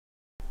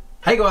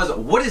Hey guys,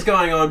 what is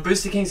going on?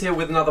 BoosterKings here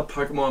with another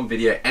Pokemon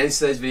video, and in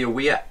today's video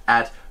we are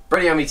at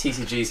Brodie-Amity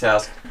TCG's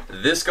house.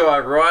 This guy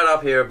right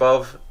up here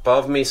above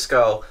me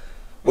skull.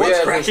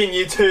 What's cracking,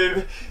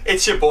 YouTube?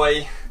 It's your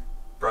boy,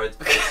 Brodies.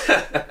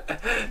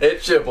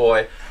 It's your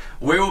boy.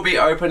 We will be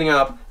opening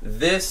up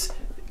this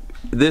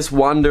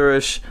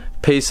wondrous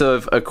piece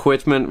of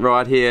equipment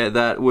right here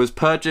that was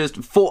purchased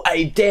for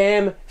a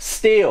damn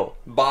steal.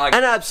 Bargain.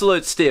 An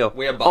absolute steal.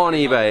 We are on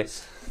eBay.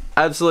 Hunters.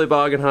 Absolute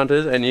bargain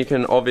hunters, and you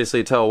can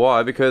obviously tell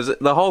why, because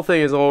the whole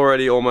thing is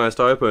already almost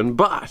open,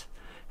 but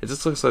it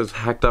just looks like it's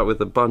hacked up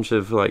with a bunch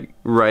of like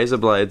razor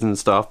blades and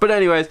stuff. But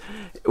anyways,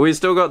 we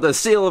still got the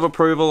seal of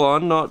approval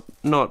on, not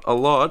a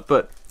lot,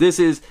 but this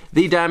is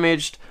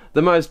the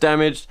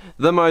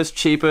most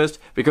cheapest,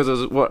 because it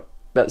was what,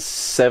 about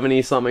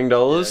 $70 something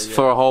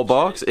for a whole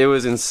box. It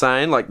was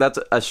insane. Like, that's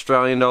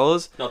Australian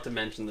dollars. Not to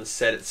mention the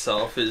set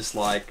itself is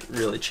like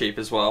really cheap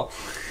as well.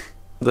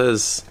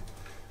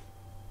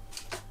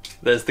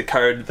 There's the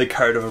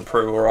code of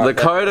approval right the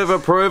there. code of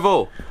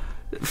approval.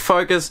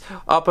 Focus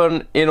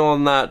in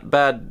on that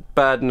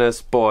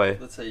badness, boy.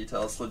 That's how you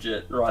tell it's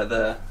legit right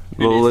there.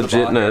 The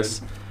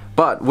legitness.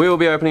 But we will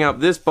be opening up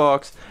this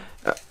box.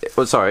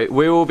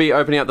 We will be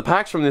opening up the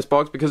packs from this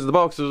box because the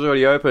box was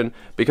already open.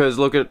 Because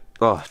look at,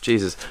 oh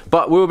Jesus!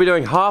 But we will be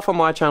doing half on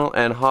my channel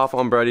and half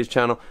on Brodie's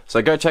channel.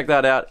 So go check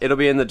that out. It'll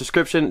be in the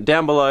description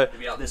down below. It'll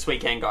be out this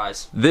weekend,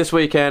 guys. This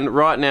weekend,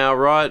 right now,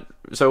 right.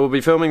 So we'll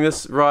be filming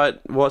this right.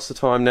 What's the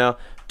time now?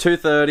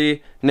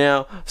 2:30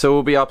 now. So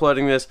we'll be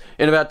uploading this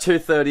in about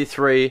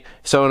 2:33.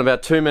 So in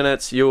about 2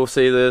 minutes, you will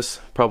see this.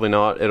 Probably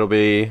not. It'll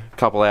be a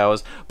couple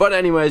hours. But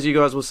anyways, you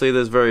guys will see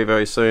this very,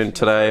 very soon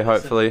today.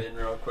 Hopefully.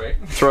 Real quick.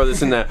 Throw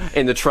this in there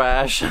in the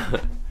trash.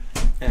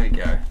 There we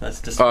go.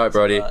 That's just. All right,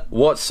 Brodie.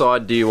 What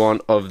side do you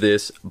want of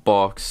this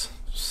box?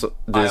 So,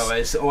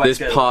 this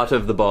part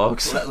of the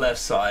box. Left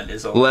side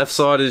is all. Left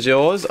side is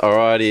yours.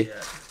 Alrighty.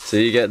 Yeah. So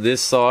you get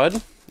this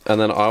side,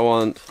 and then I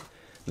want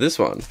this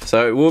one.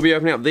 So we'll be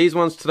opening up these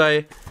ones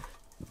today.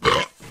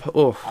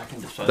 Oh,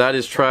 that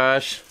is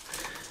trash.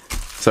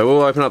 So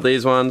we'll open up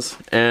these ones,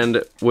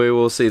 and we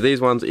will see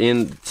these ones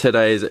in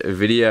today's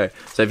video.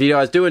 So if you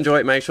guys do enjoy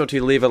it, make sure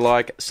to leave a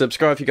like,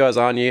 subscribe if you guys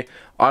are new.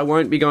 I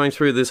won't be going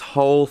through this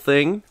whole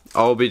thing.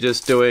 I'll be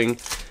just doing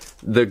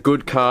the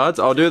good cards.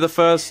 I'll do the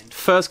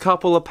first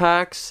couple of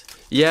packs,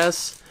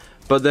 yes,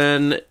 but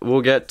then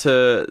we'll get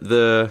to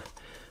the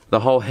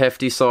whole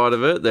hefty side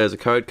of it. There's a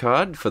code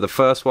card for the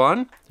first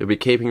one. You'll be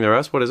keeping the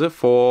rest. What is it?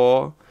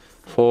 Four,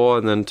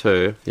 and then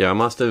 2. Yeah, I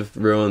must have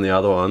ruined the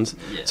other ones.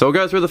 Yeah. So we'll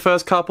go through the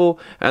first couple,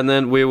 and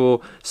then we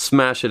will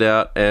smash it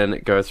out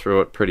and go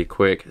through it pretty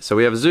quick. So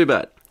we have a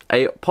Zubat,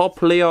 a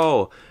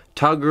Poplio,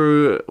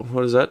 Togedemaru,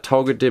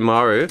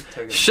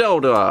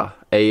 Shelter,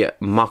 a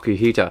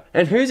Makuhita.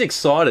 And who's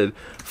excited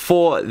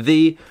for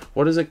the,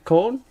 what is it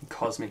called?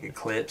 Cosmic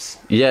Eclipse.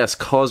 Yes,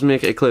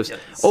 Cosmic Eclipse. Yep,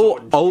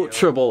 oh,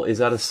 Ultra Ball. Is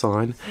that a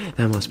sign?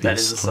 That must be a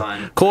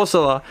sign.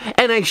 Corsola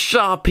and a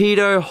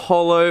Sharpedo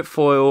Holo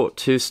Foil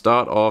to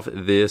start off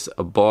this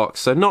box.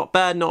 So not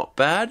bad, not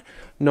bad.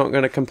 Not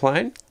going to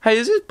complain. Hey,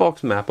 is this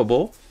box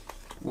mappable?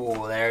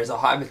 Oh, there is a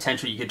high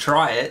potential you could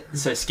try it.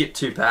 So skip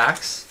 2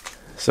 packs.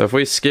 So if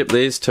we skip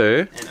these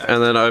 2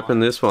 and then open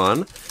this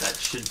one, that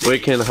should be, we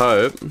can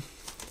hope.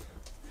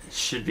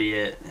 Should be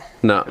it.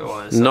 No,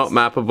 not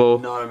mappable.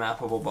 Not a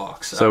mappable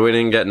box. So we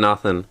didn't get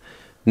nothing.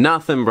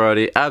 Nothing,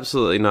 Brodie.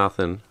 Absolutely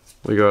nothing.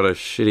 We got a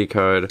shitty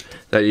code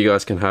that you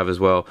guys can have as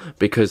well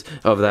because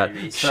of that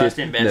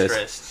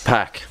shitness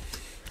pack.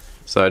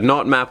 So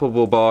not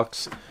mappable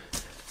box.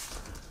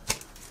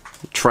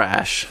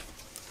 Trash.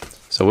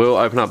 So we'll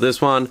open up this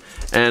one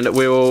and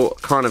we will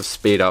kind of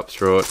speed up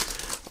through it.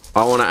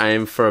 I want to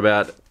aim for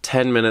about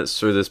 10 minutes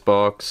through this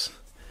box.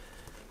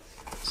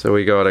 So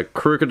we got a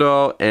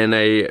Crocodile and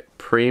a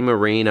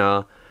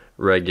Primarina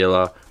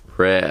regular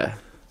rare.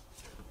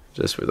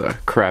 Just with a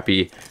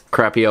crappy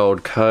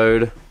old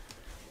code.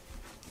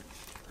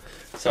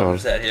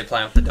 Someone's out here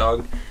playing with the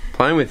dog.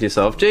 Playing with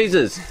yourself?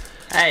 Jesus!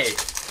 Hey!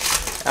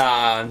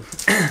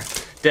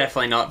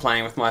 Definitely not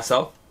playing with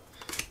myself.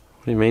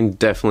 What do you mean,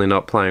 definitely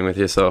not playing with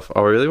yourself?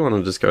 I really want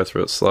to just go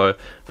through it slow.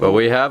 But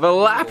we have a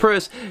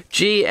Lapras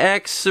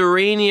GX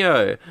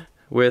Serenio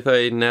with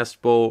a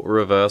Nest Ball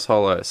Reverse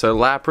Holo. So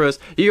Lapras,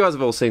 you guys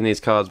have all seen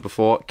these cards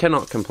before.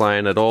 Cannot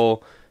complain at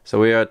all. So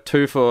we are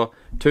 2 for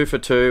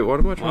 2. What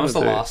am I trying to do? When was the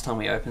last time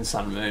we opened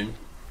Sun Moon?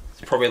 It's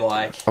probably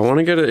like... I want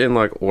to get it in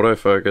like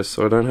autofocus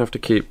so I don't have to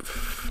keep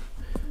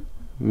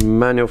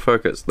manual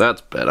focus. That's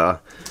better.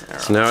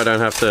 Right. So now I don't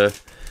have to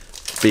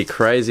be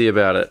crazy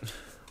about it.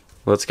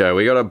 Let's go.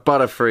 We got a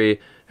Butterfree,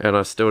 and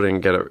I still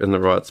didn't get it in the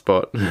right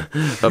spot.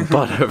 A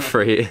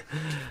Butterfree.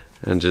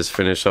 And just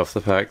finish off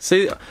the pack.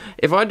 See,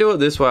 if I do it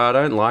this way, I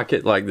don't like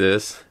it like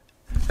this.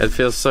 It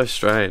feels so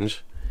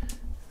strange.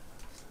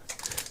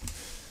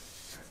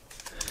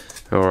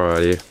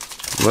 Alrighty.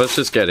 Let's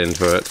just get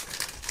into it.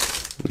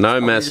 No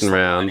messing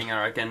around.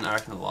 I reckon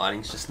the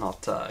lighting's just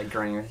not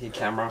agreeing with your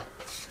camera.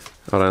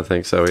 I don't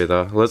think so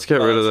either. Let's get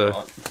rid of the...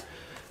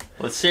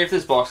 Let's see if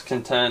this box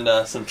can turn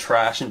some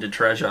trash into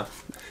treasure.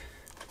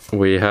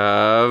 We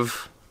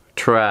have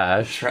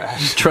trash.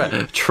 Trash.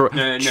 No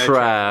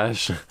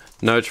Trash.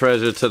 No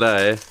treasure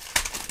today.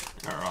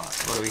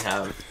 Alright, what do we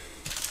have?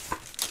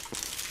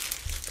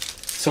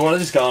 So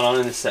what is going on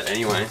in this set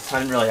anyway? I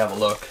didn't really have a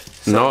look.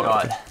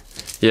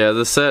 Yeah,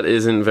 the set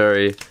isn't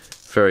very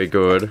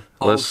good.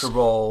 Ultra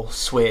Ball,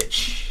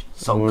 Switch,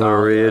 I want to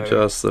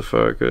readjust the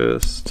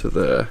focus to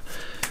there.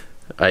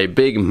 A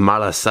big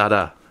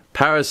Malasada,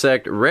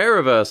 Parasect, Rare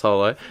Reverse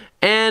Holo,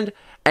 and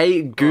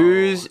a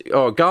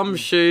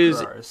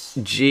Gumshoes gross.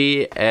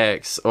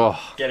 GX.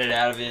 Oh, Get it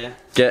out of here.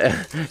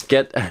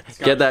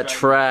 Get that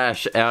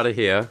trash out of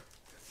here.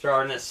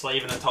 Throw it in a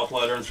sleeve and a top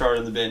loader and throw it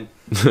in the bin.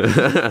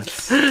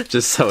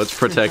 Just so it's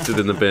protected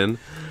in the bin.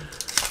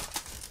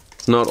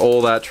 It's not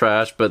all that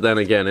trash, but then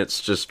again,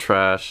 it's just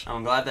trash.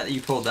 I'm glad that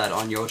you pulled that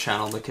on your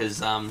channel because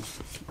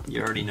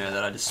you already know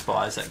that I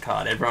despise that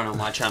card. Everyone on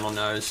my channel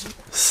knows.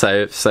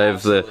 Save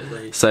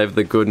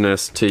the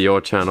goodness to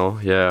your channel.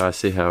 Yeah, I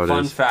see how it is.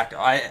 Fun fact: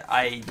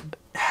 I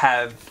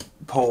have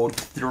pulled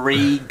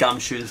 3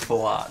 Gumshoes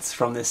full arts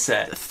from this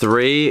set.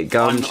 3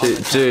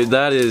 Gumshoes, dude.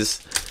 That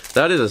is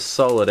a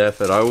solid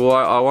effort. I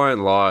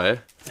won't lie.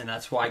 And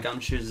that's why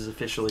Gumshoes is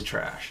officially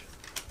trash.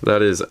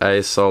 That is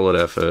a solid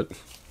effort.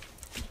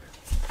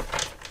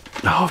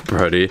 Oh,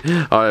 Brody,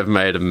 I have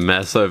made a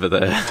mess over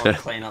there. I'll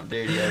clean up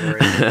duty over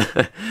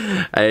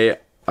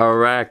it.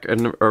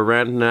 Arachnid.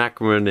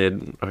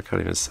 I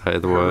can't even say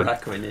the word.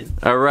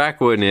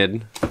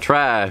 Arachnid.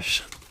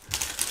 Trash.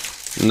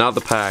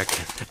 Another pack.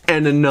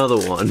 And another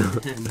one.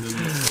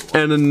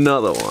 And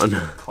another one.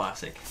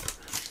 Classic.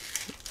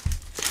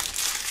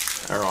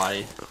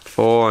 Alrighty.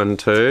 4 and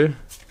 2.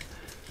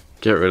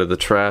 Get rid of the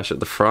trash at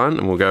the front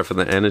and we'll go for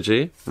the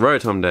energy.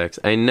 Rotom Dex,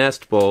 a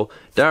Nest Ball,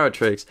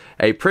 Daratrix,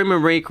 a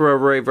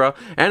Primarika,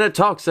 and a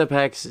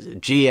Toxapex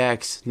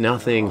GX,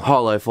 nothing,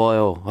 holo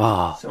foil.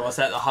 Oh. So what's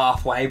at the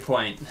halfway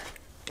point?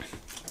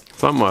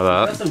 Something like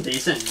that. Got some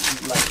decent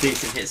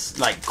hits,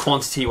 like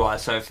quantity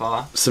wise so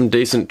far. Some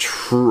decent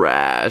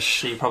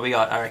trash. So you probably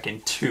got, I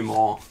reckon, 2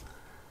 more.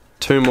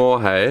 2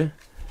 more, hey?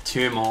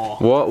 2 more.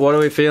 What are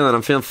we feeling?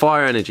 I'm feeling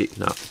fire energy.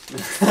 No.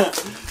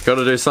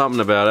 Gotta do something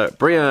about it.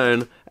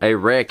 Brion, a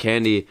Rare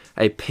Candy,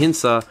 a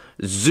Pinsir,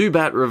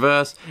 Zubat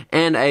Reverse,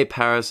 and a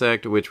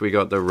Parasect, which we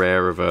got the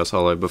Rare Reverse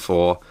Holo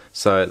before.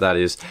 So that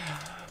is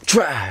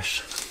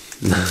trash.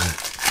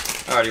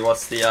 Alrighty,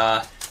 what's the,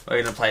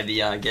 we're gonna play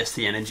the, guess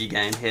the energy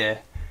game here.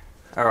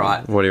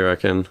 Alright. What do you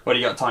reckon? What do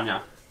you got,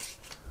 Tonya?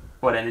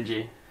 What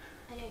energy?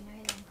 I don't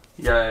know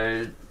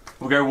them.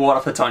 We'll go water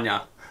for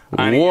Tonya.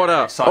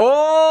 Water.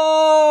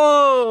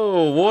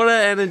 Oh! Water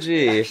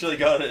energy. I actually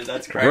got it.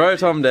 That's crazy.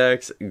 Rotom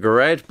Dex,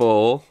 Great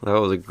Ball. That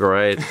was a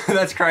great.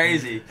 That's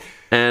crazy.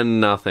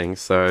 And nothing.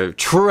 So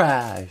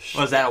trash.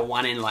 Was that a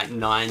 1 in like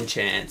 9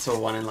 chance or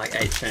 1 in like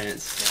 8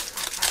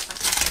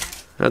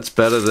 chance? That's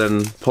better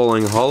than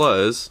pulling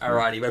holos.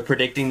 Alrighty, we're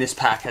predicting this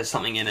pack has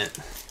something in it.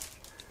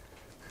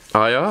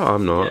 Oh yeah,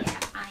 I'm not. Yeah.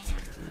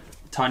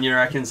 Tonya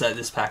reckons that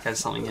this pack has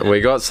something in it.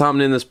 We got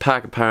something in this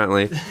pack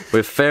apparently.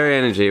 With Fairy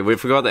Energy. We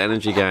forgot the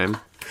energy game.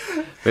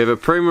 We have a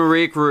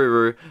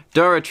Primarika,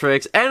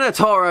 Duratrix, and a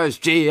Tauros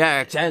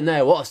GX, and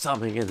there was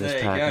something in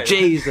this pack.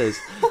 Jesus,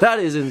 that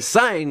is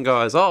insane,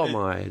 guys. Oh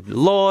my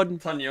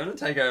lord. Tonya, you want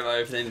to take over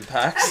opening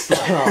packs?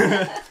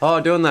 Oh,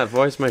 doing that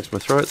voice makes my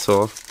throat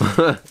sore.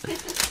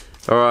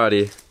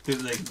 Alrighty.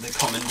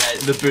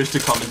 The booster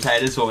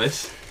commentator's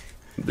voice.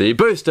 The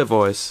booster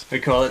voice. We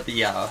call it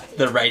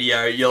the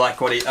radio. You're like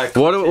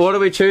what are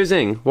we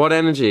choosing? What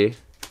energy?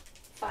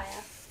 Fire.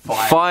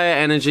 Fire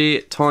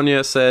energy,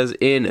 Tonya says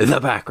in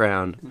the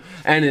background.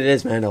 And it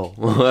is metal.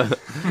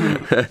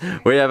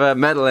 We have a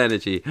metal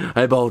energy,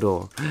 a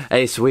Boldor,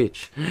 a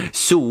Switch, a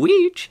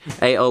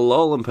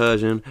Alolan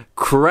Persian,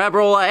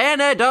 Crabrawler,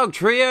 and a Dog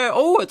Trio.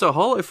 Oh, it's a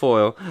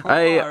holofoil.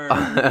 A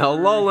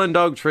Alolan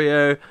Dog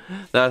Trio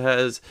that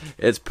has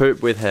its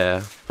poop with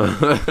hair.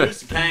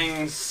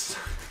 BoosterKings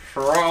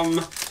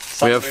from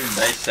we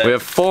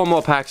have 4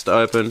 more packs to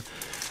open.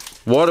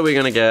 What are we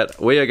going to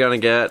get? We are going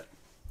to get,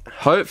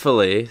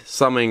 hopefully,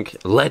 something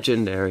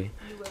legendary.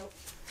 You will.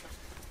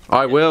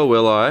 I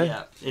will I?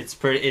 Yeah, it's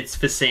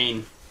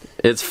foreseen.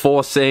 It's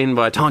foreseen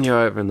by Tonya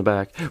over in the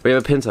back. We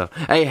have a Pinsir.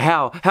 Hey,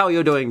 how are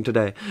you doing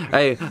today?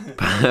 A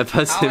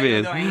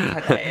Passimian.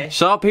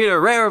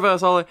 Sharpedo, Rare Reverse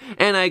Holo,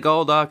 and a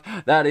Golduck.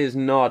 That is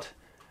not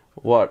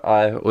what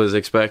I was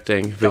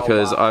expecting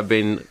because I've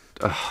been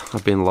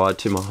lied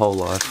to my whole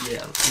life.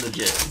 Yeah,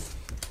 legit.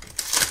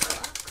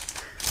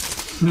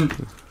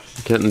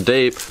 Getting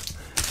deep.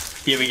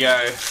 Here we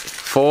go.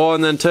 4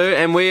 and then 2,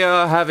 and we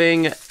are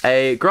having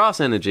a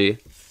Grass Energy.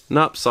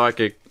 Nope,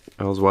 Psychic.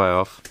 I was way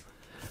off.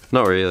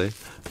 Not really,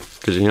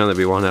 because you can only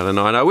be 1 out of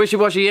 9. A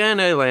Wishy-Washy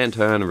and a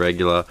Lantern,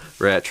 regular,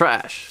 rare,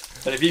 trash.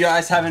 But if you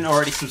guys haven't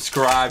already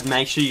subscribed,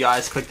 make sure you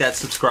guys click that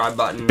subscribe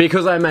button.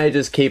 Because I may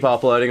just keep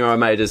uploading, or I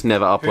may just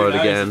never upload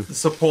again. The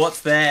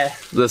support's there.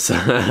 You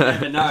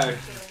never know.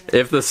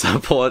 If the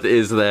support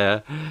is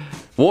there.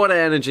 Water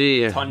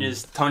energy.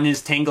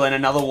 Tonya's tingling,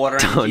 another water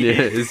energy. Tonya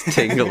is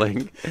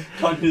tingling.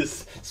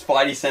 Tonya's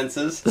Spidey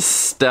senses.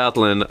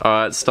 Stoutland.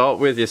 Alright, stop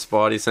with your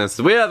Spidey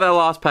senses. We have our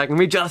last pack and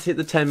we just hit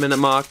the 10-minute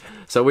mark,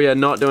 so we are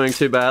not doing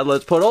too bad.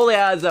 Let's put all the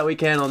ads that we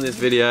can on this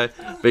video,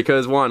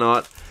 because why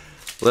not?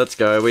 Let's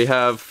go. We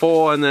have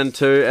 4 and then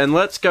 2, and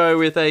let's go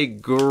with a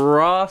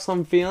grass.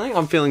 I'm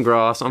feeling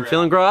grass. I'm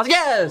feeling grass.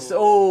 Yes!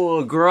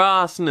 Oh,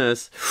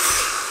 grassness.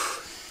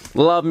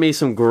 Love me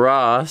some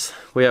grass.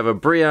 We have a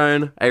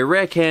Brion, a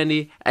Rare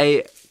Candy,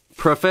 a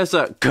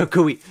Professor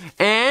Kukui,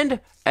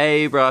 and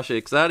a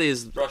Brushix. That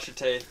is... Brush your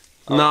teeth.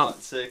 No.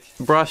 Sick.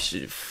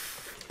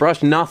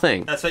 Brush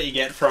nothing. That's what you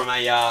get from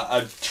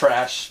a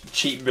trash,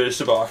 cheap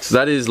booster box.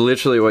 That is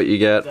literally what you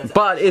get.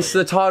 But it's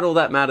the title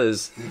that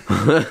matters.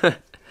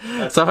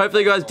 So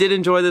hopefully you guys did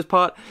enjoy this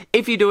part.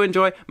 If you do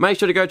enjoy, make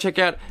sure to go check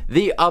out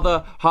the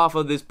other half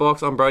of this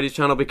box on Brodie's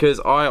channel,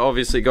 because I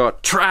obviously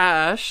got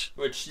trash.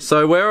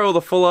 So where are all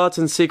the full arts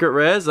and secret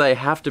rares? They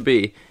have to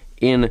be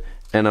in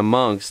and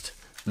amongst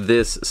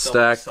this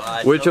stack,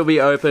 which will be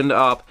opened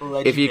up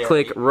if you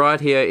click right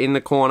here in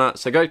the corner.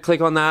 So go click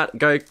on that,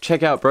 go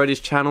check out Brodie's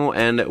channel,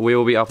 and we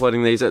will be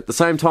uploading these at the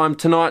same time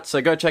tonight, so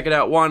go check it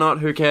out. Why not?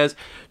 Who cares?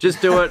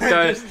 Just do it.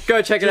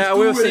 Go check it out.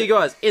 We'll see you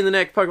guys in the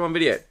next Pokemon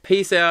video.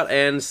 Peace out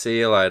and see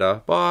you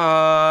later.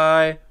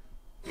 Bye.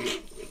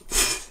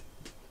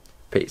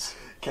 Peace.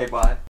 Okay, bye.